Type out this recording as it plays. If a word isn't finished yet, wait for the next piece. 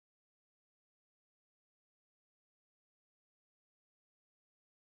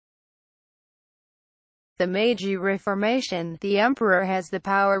the Meiji Reformation, the emperor has the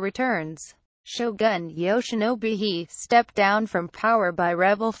power returns. Shogun Yoshinobu stepped down from power by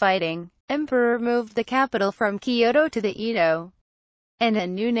rebel fighting. Emperor moved the capital from Kyoto to the Edo, and a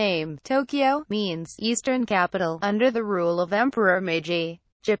new name, Tokyo, means Eastern Capital. Under the rule of Emperor Meiji,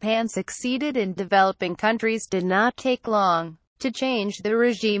 Japan succeeded in developing countries. Did not take long to change the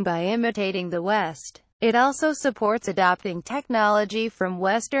regime by imitating the West. It also supports adopting technology from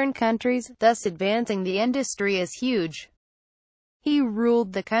Western countries, thus advancing the industry as huge. He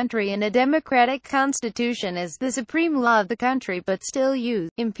ruled the country in a democratic constitution as the supreme law of the country, but still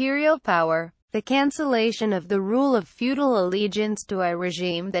used imperial power. The cancellation of the rule of feudal allegiance to a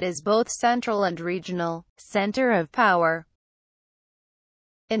regime that is both central and regional, center of power.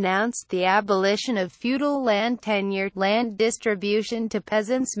 Announced the abolition of feudal land tenure, land distribution to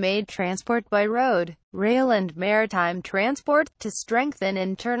peasants, made transport by road, rail and maritime transport, to strengthen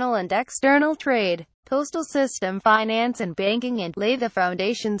internal and external trade, postal system, finance and banking, and lay the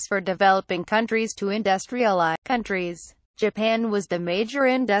foundations for developing countries to industrialized countries. Japan was the major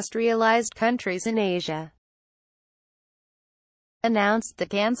industrialized countries in Asia. Announced the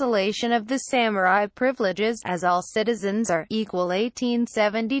cancellation of the samurai privileges, as all citizens are equal.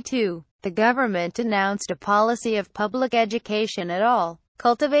 1872. The government announced a policy of public education at all.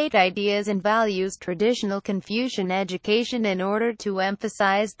 Cultivate ideas and values traditional Confucian education in order to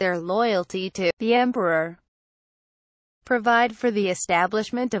emphasize their loyalty to the emperor. Provide for the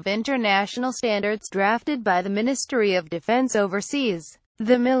establishment of international standards drafted by the Ministry of Defense overseas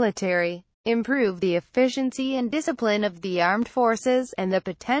the military. Improve the efficiency and discipline of the armed forces, and the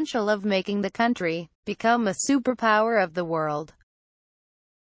potential of making the country become a superpower of the world.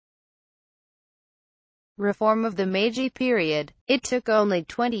 Reform of the Meiji period. It took only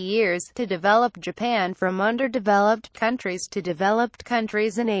 20 years to develop Japan from underdeveloped countries to developed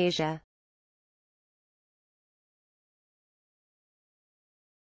countries in Asia.